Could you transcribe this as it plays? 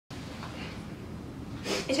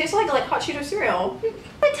It tastes like hot Cheeto cereal.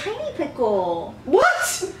 A tiny pickle.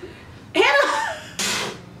 What? Hannah!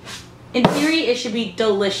 In theory, it should be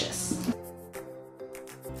delicious.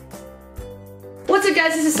 What's up,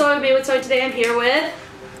 guys? This is Soy Made with Soy. Today I'm here with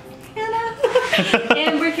Hannah.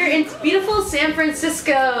 And we're here in beautiful San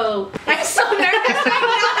Francisco. I'm so nervous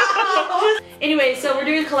right now. Anyway, so we're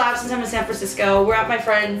doing a collab since I'm in San Francisco. We're at my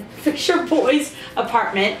friend fisherboy's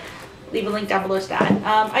apartment. Leave a link down below to that.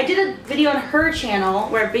 I did a video on her channel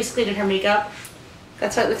where I basically did her makeup.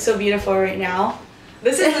 That's why it looks so beautiful right now.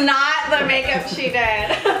 This is not the makeup she did.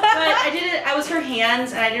 But I did it, I was her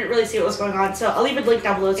hands and I didn't really see what was going on, so I'll leave a link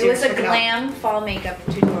down below. It was a glam fall makeup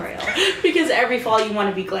tutorial. Because every fall you want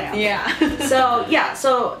to be glam. Yeah. So yeah,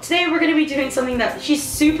 so today we're going to be doing something that she's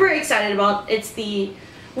super excited about. It's the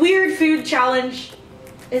weird food challenge.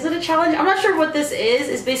 Is it a challenge? I'm not sure what this is.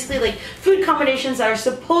 It's basically like food combinations that are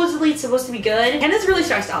supposedly supposed to be good. Hannah's really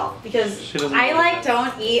stressed out because I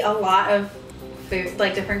don't eat a lot of food,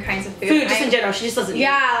 like different kinds of food. Food just in general, she just doesn't eat.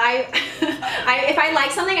 Yeah, if I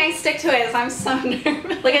like something, I stick to it. So I'm so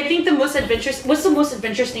nervous. Like I think the most adventurous, what's the most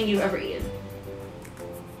adventurous thing you've ever eaten?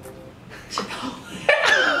 Chipotle.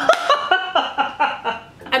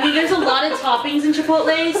 I mean, there's a lot of toppings in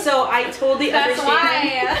Chipotle, so I totally understand.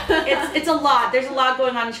 Why. It's a lot. There's a lot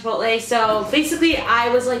going on in Chipotle. So basically, I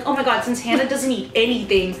was like, oh my god, since Hannah doesn't eat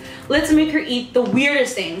anything, let's make her eat the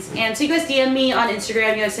weirdest things. And so you guys DM me on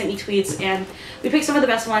Instagram, you guys sent me tweets, and we picked some of the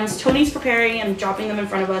best ones. Tony's preparing and dropping them in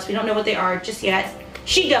front of us. We don't know what they are just yet.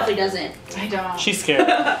 She definitely doesn't. I don't. She's scared.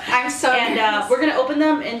 I'm so And we're gonna open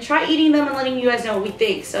them and try eating them and letting you guys know what we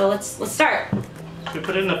think. So let's start. We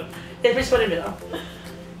put it in the... Yeah, just put it in the middle.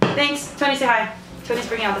 Thanks. Tony, say hi. Tony's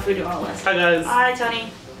bringing out the food to all of us. Hi, guys. Hi,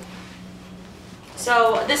 Tony.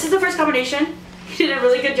 So, this is the first combination. You did a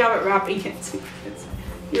really good job at wrapping it.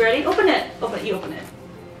 You ready? Open it. Open. You open it.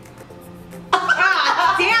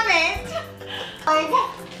 Ah, damn it!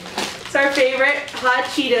 It's our favorite hot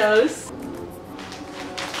Cheetos.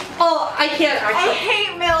 Oh, I can't actually. I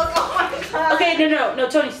hate milk. Oh my god. Okay, no,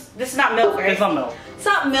 Tony. This is not milk, right? It's not milk. It's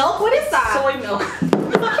not milk? What is that? Soy milk.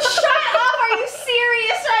 Shut up! Are you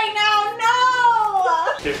serious right now? No!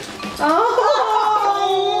 Here. Oh!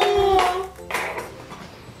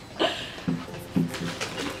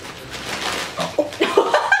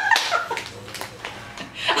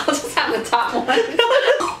 I'll just have the top one.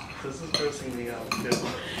 This is grossing me out, too.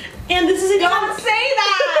 And this is Don't say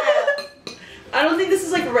that! I don't think this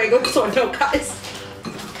is like regular soy milk, guys.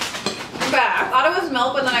 But I thought it was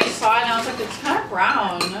milk, but then I saw it and I was like, it's kind of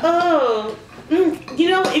brown. Oh. You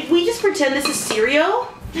know, if we just pretend this is cereal,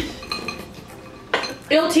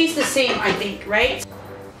 it'll taste the same, I think, right?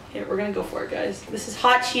 Here, we're gonna go for it, guys. This is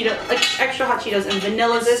hot Cheetos, like extra hot Cheetos and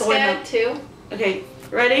vanilla soy milk. Too? Okay,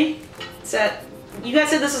 ready, set. You guys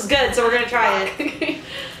said this was good, so we're gonna try it. Okay.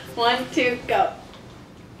 1, 2, go.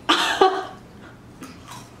 Oh,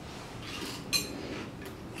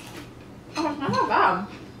 it's not bad.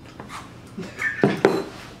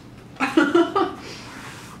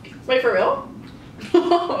 Wait, for real?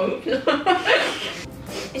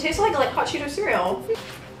 It tastes like hot Cheeto cereal.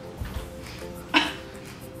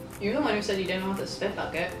 You're the one who said you didn't want the spit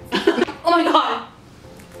bucket. Oh my god!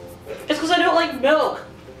 It's because I don't like milk.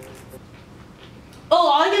 Oh,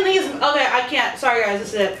 all I can think is, okay, I can't. Sorry guys,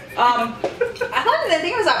 this is it. I didn't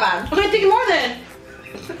think it was that bad. Okay, take more then.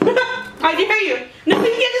 I dare you. No,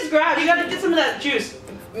 you can't just grab. You gotta get some of that juice.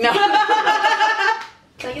 No.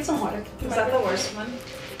 Can I get some water? Was that the worst one?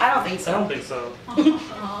 I don't think so. I don't think so.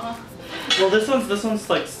 Aww. Well, this one's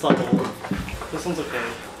like subtle. This one's okay.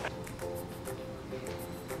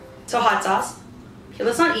 So hot sauce. Okay,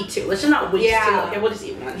 let's not eat two. Let's just not waste two. Okay, we'll just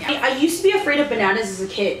eat one. Yeah. I used to be afraid of bananas as a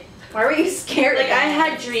kid. Why were you scared? Like I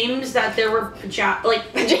had dreams that there were pajamas.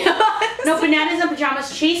 No, bananas and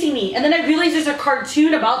pajamas chasing me, and then I realized there's a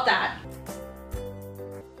cartoon about that.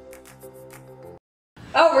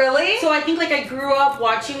 Oh really? So I think like I grew up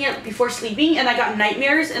watching it before sleeping, and I got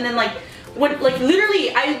nightmares, and then like when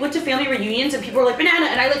literally I went to family reunions and people were like banana,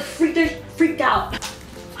 and I like freaked out.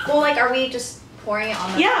 Well, like, are we just pouring it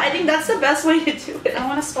on the... Yeah, I think that's the best way to do it. I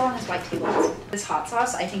want to spill on this white table. This hot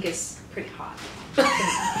sauce, I think, is pretty hot.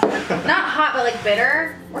 Not hot, but like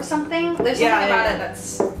bitter or something. There's something about it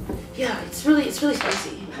that's... Yeah, it's really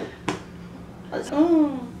spicy.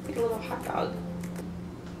 Oh, like a little hot dog.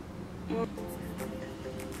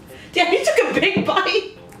 Damn, you took a big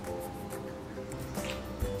bite.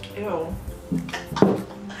 Ew.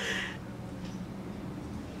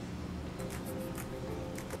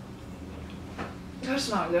 That's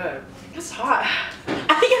not good. It's hot.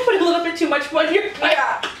 I think I put a little bit too much on your bite.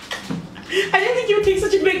 Yeah. I didn't think you would take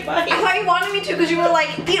such a big bite. I thought you wanted me to because you were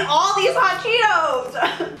like, eat all these hot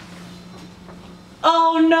Cheetos.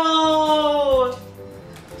 Oh no!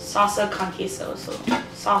 Salsa con queso. So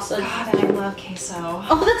salsa. God, and I love queso.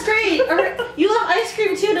 Oh, that's great. All right. You love ice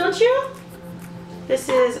cream too, don't you? This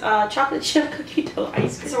is chocolate chip cookie dough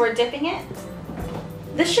ice cream. So we're dipping it?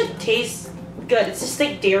 This should taste good. It's just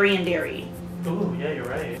like dairy and dairy. Ooh, yeah, you're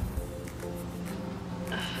right.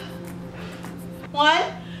 1,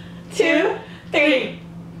 2, 3.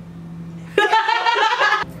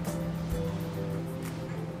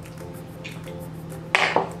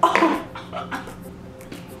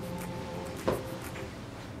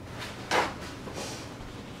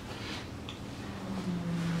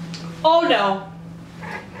 Oh no.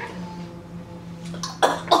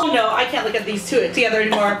 Oh no, I can't look at these two together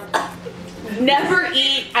anymore. Never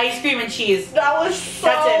eat ice cream and cheese. That was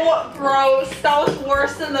so gross. That was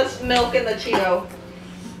worse than the milk and the Cheeto.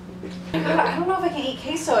 God, I don't know if I can eat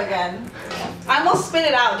queso again. I almost spit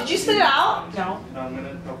it out. Did you spit it out? No. I'm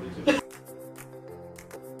gonna probably do.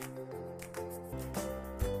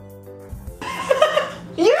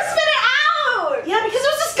 You spit it out! Yeah, because it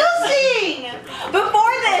was disgusting.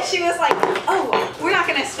 Before this, she was like, oh, we're not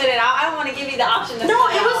gonna spit it out. I don't want to give you the option to No,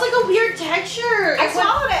 spit it it was out. like a weird texture. I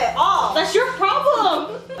swallowed it all. That's your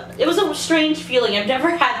problem. It was a strange feeling. I've never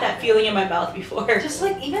had that feeling in my mouth before. Just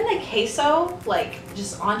like even the queso, like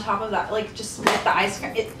just on top of that, like just with the ice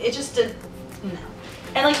cream, it just didn't. No.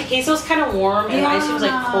 And like the queso was kind of warm and the ice cream was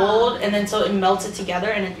like Yeah. cold, and then so it melted together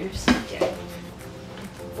and then you're just like, yeah.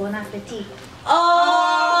 Bon appetit.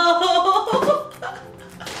 Oh!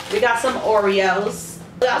 We got some Oreos.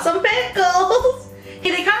 We got some pickles.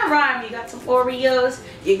 Hey, they kind of rhyme. You got some Oreos.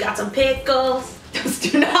 You got some pickles. Those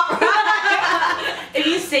do not rhyme. If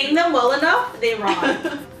you sing them well enough, they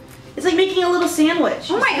rhyme. It's like making a little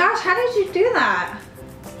sandwich. Oh my gosh, how did you do that?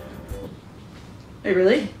 Wait,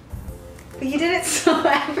 really? You did it so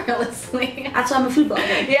effortlessly. That's why I'm a food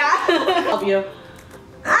blogger. Yeah. Help you.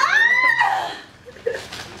 Ah!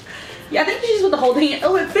 Yeah, I think she's with the whole thing.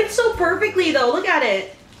 Oh, it fits so perfectly though. Look at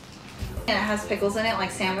it. And it has pickles in it,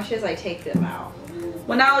 like sandwiches. I take them out.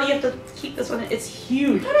 Well, now you have to keep this one. It's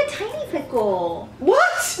huge. What a tiny pickle.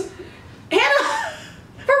 What? Hannah!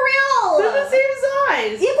 For real. They're the same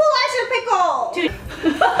size. Equalizer pickle. Dude,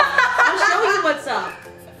 I'll show you what's up.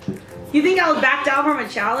 You think I'll back down from a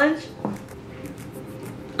challenge?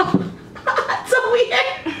 That's so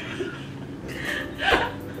weird.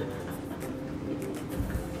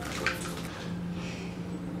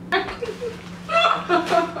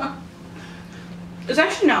 It's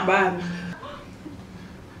actually not bad.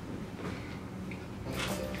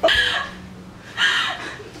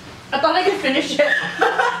 I thought I could finish it.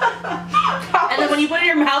 And then when you put it in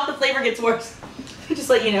your mouth, the flavor gets worse. Just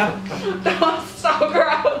let you know. That was so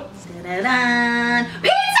gross. Da-da-da.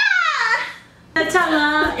 Pizza!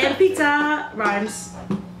 Nutella and pizza rhymes.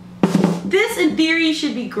 This, in theory,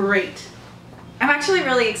 should be great. I'm actually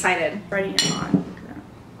really excited. Writing it on.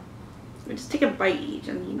 We just take a bite each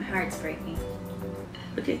and My eat. heart's breaking.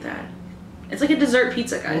 Look at that. It's like a dessert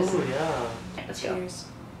pizza, guys. Ooh, yeah. Let's go. Cheers.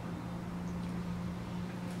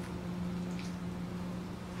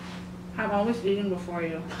 I'm always eating before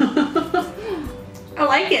you. I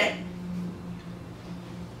like it.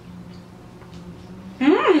 I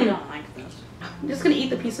Mmm. don't like this. I'm just gonna eat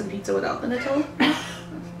the piece of pizza without the Nutella.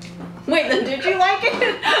 Wait, then did you like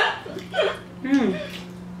it? Mmm.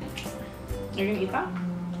 You're gonna eat that?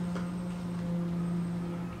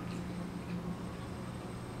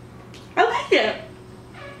 I like it.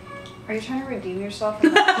 Are you trying to redeem yourself?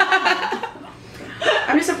 From that?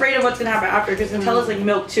 I'm just afraid of what's gonna happen after because Nutella's like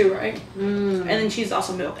milk too, right? Mm. And then cheese is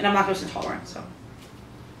also milk, and I'm lactose intolerant, so.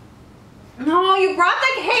 No, you brought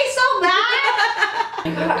the queso back.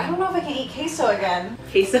 God, I don't know if I can eat queso again.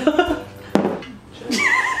 Queso.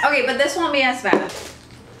 Okay, but this won't be as bad.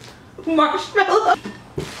 Marshmallow.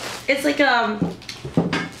 It's like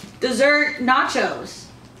dessert nachos.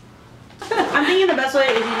 I'm thinking the best way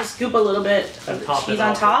is you just scoop a little bit of the top it cheese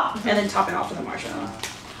on off. top and then top it off with a marshmallow.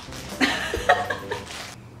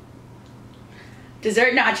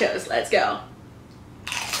 Dessert nachos, let's go.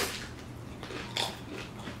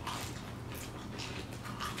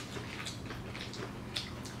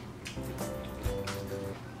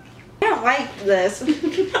 I don't like this.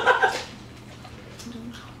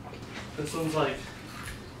 This one's like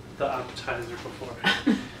the appetizer before.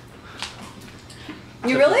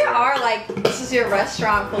 You really are like, this is your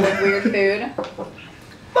restaurant full of weird food.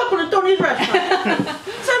 Welcome to Tony's restaurant.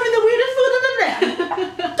 Serve me the weirdest food in the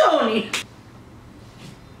land. Tony.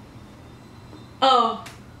 Oh.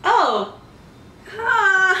 Oh.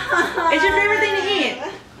 It's your favorite thing to eat.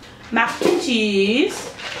 Mashed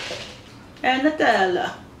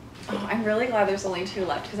Oh, I'm really glad there's only 2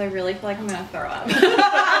 left because I really feel like I'm gonna throw up.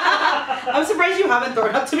 I'm surprised you haven't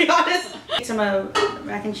thrown up, to be honest. Some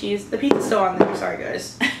mac and cheese. The pizza's still on there. Sorry,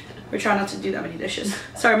 guys. We're trying not to do that many dishes.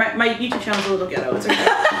 Sorry, my YouTube channel's a little ghetto. It's okay.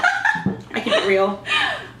 I keep it real.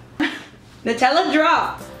 Nutella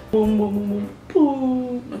drop. Boom, boom, boom, boom,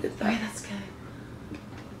 boom. Look at that. Okay, that's good.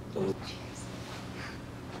 Oh, Cheers.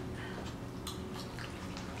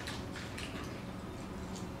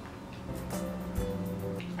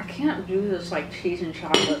 I can't do this like cheese and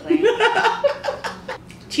chocolate thing.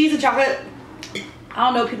 Cheese and chocolate. I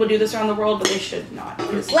don't know if people do this around the world, but they should not.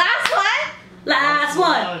 Last one? Last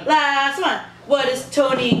one. Last one. What is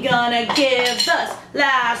Tony gonna give us?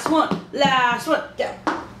 Last one. Last one. Down.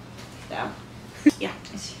 Down. Yeah.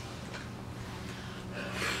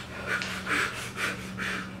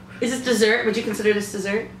 Is this dessert? Would you consider this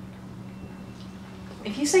dessert?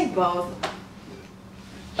 If you say both.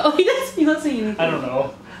 Oh, he does say unique. I don't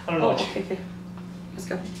know. I don't know. Oh, What okay. Let's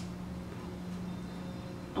go.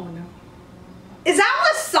 Oh no. Is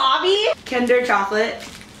that wasabi? Kinder chocolate,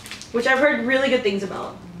 which I've heard really good things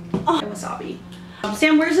about. Oh, and wasabi.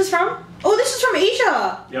 Sam, where's this from? Oh, this is from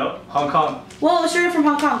Asia. Yep, Hong Kong. Well, sure, from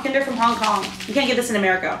Hong Kong. Kinder from Hong Kong. You can't get this in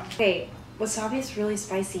America. Hey, wasabi is really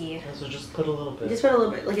spicy. Yeah, so just put a little bit. Just put a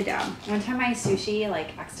little bit, like it down. One time my sushi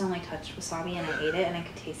like accidentally touched wasabi and I ate it and I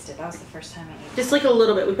could taste it. That was the first time I ate it. Just like a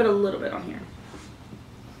little bit. We put a little bit on here.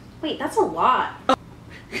 Wait, that's a lot. Oh.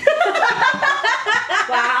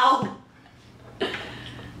 Wow.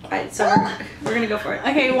 Alright, so we're gonna go for it.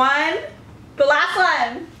 Okay, one. The last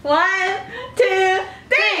one. 1, 2,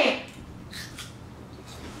 3.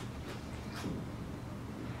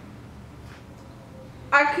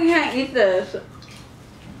 I can't eat this. So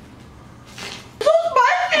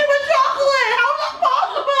spicy with chocolate! How is that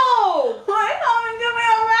possible? Why don't you give me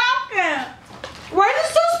a napkin? Why is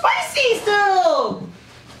it so spicy still?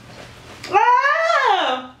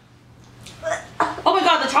 Ah! Oh my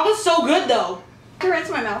god, the chocolate's so good though. I rinse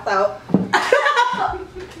my mouth out.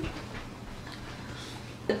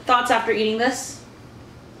 Thoughts after eating this?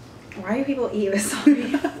 Why do people eat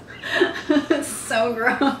wasabi? It's so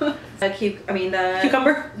gross. The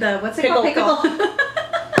Cucumber? The what's it called? Pickle.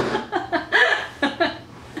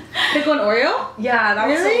 Pickle and Oreo? Yeah, that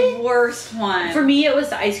Really? was the worst one. For me, it was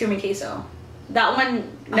the ice cream and queso. That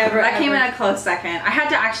one never. That came in ever- a close second. I had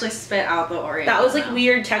to actually spit out the Oreo. That was like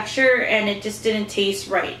weird texture, and it just didn't taste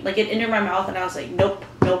right. Like it entered my mouth, and I was like, nope,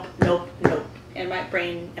 nope, nope, nope. In my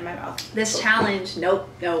brain, in my mouth. This challenge. Nope,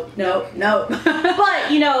 nope, Nope. nope, nope. But,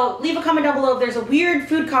 you know, leave a comment down below if there's a weird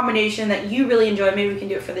food combination that you really enjoy. Maybe we can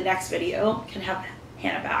do it for the next video. Can have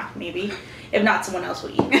Hannah back, maybe. If not, someone else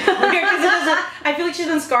will eat. I feel like she's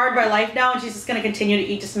been scarred by life now, and she's just going to continue to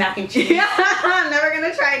eat just mac and cheese. Yeah, I'm never going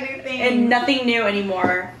to try new things. And nothing new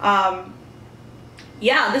anymore.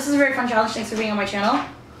 Yeah, this is a very fun challenge. Thanks for being on my channel.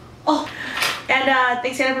 Oh, and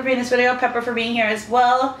thanks Hannah for being in this video. Pepper for being here as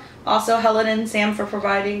well. Also, Helen and Sam for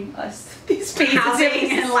providing us these spaces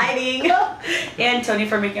Housing and lighting. and Tony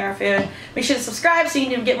for making our food. Make sure to subscribe so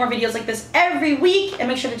you can get more videos like this every week. And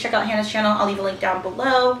make sure to check out Hannah's channel. I'll leave a link down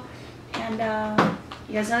below. And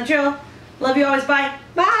you guys know the drill. Love you always. Bye.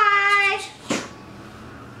 Bye.